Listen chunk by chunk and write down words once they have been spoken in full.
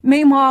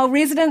Meanwhile,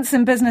 residents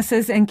and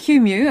businesses in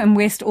Kumeu in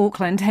West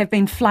Auckland have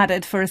been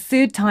flooded for a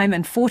third time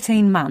in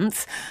 14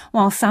 months.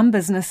 While some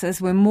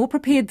businesses were more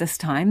prepared this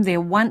time,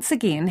 they're once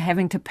again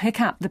having to pick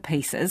up the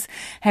pieces,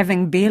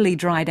 having barely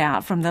dried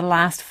out from the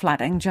last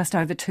flooding just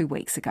over 2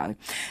 weeks ago.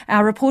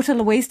 Our reporter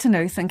Louise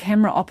Tanuth and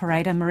camera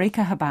operator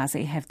Marika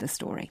Habazi have the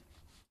story.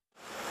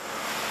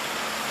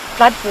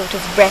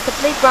 Floodwaters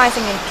rapidly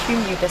rising in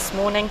Kumeu this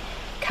morning.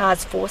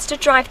 Cars forced to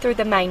drive through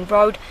the main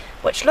road,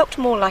 which looked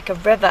more like a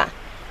river.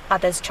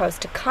 Others chose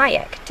to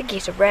kayak to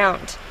get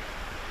around.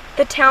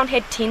 The town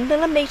had 10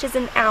 millimetres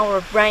an hour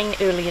of rain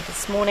earlier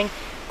this morning,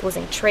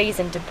 causing trees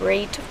and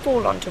debris to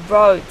fall onto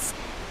roads.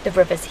 The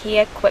rivers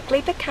here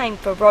quickly became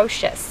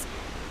ferocious.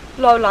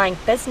 Low-lying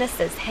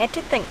businesses had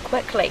to think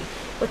quickly,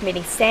 with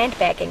many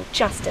sandbagging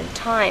just in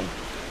time.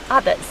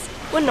 Others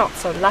were not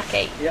so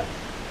lucky. Yep.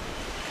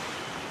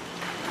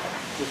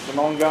 Just an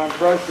ongoing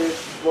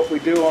process, what we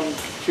do on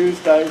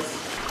Tuesdays.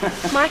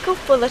 Michael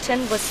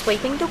Fullerton was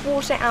sweeping the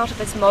water out of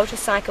his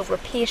motorcycle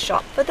repair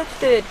shop for the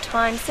third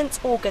time since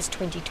August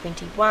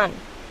 2021.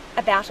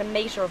 About a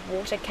metre of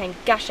water came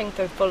gushing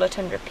through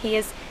Fullerton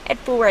repairs at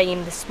 4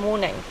 a.m. this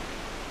morning.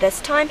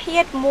 This time he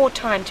had more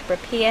time to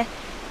prepare,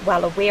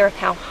 well aware of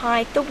how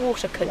high the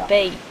water could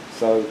be.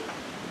 So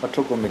I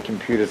took all my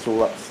computers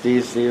all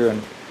upstairs there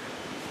and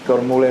got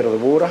them all out of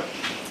the water,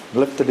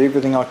 lifted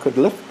everything I could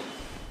lift.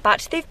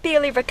 But they've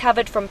barely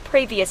recovered from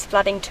previous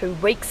flooding 2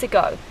 weeks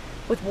ago,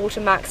 with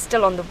watermarks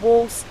still on the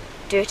walls,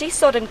 dirty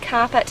sodden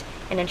carpet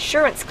and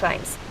insurance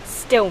claims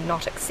still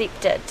not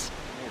accepted.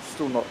 It's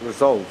still not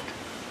resolved,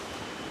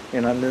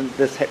 and then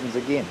this happens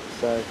again,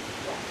 so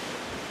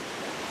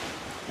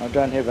I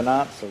don't have an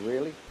answer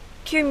really.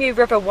 Kumeu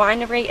River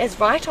Winery is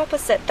right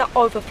opposite the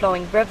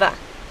overflowing river.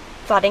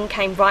 Flooding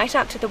came right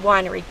up to the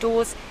winery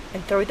doors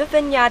and through the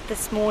vineyard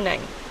this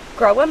morning.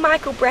 Grower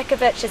Michael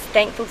Brakovich is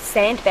thankful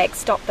sandbags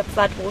stopped the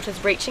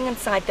floodwaters reaching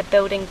inside the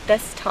building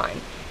this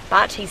time,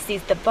 but he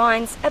says the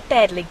vines are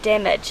badly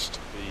damaged.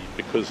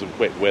 Because of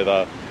wet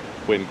weather,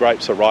 when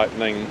grapes are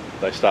ripening,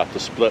 they start to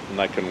split and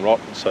they can rot,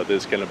 so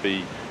there's going to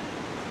be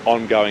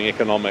ongoing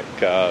economic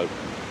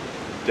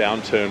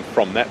downturn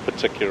from that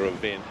particular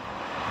event.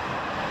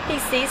 He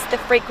says the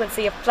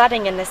frequency of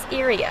flooding in this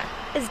area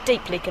is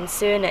deeply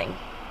concerning.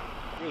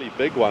 A really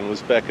big one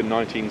was back in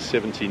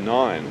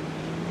 1979,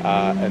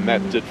 and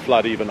that did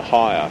flood even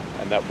higher,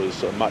 and that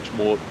was a much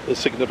more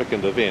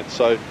significant event.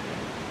 So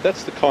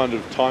that's the kind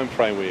of time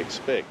frame we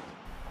expect.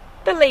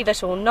 Believe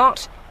it or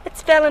not,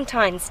 it's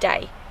Valentine's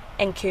Day,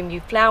 and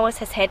Kumeu Flowers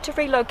has had to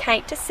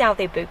relocate to sell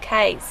their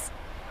bouquets.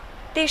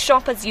 Their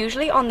shop is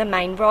usually on the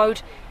main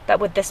road, but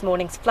with this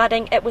morning's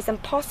flooding it was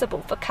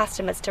impossible for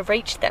customers to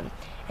reach them,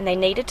 and they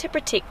needed to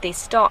protect their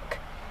stock.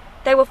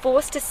 They were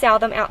forced to sell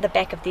them out the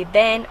back of their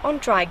van on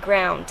dry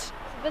ground. It's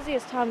the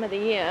busiest time of the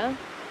year,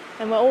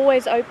 and we're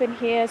always open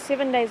here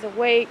 7 days a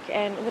week,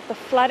 and with the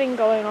flooding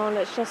going on,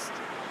 it's just,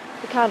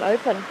 we can't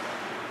open.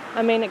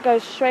 I mean, it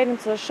goes straight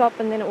into the shop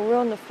and then it will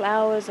ruin the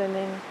flowers, and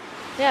then,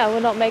 yeah, we're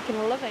not making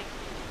a living.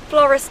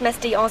 Florist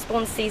Misty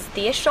Osborne says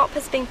their shop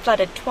has been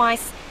flooded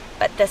twice,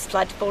 but this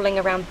flood falling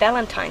around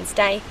Valentine's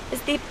Day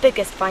is their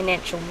biggest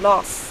financial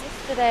loss.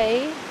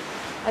 Yesterday,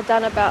 I'd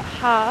done about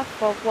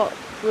half of what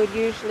we'd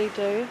usually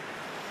do,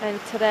 and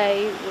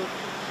today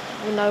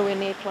we're nowhere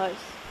near close.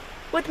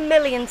 With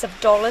millions of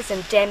dollars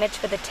in damage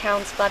for the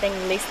town's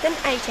flooding less than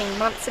 18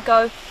 months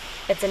ago,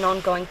 it's an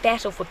ongoing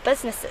battle for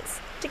businesses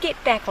to get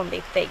back on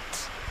their feet.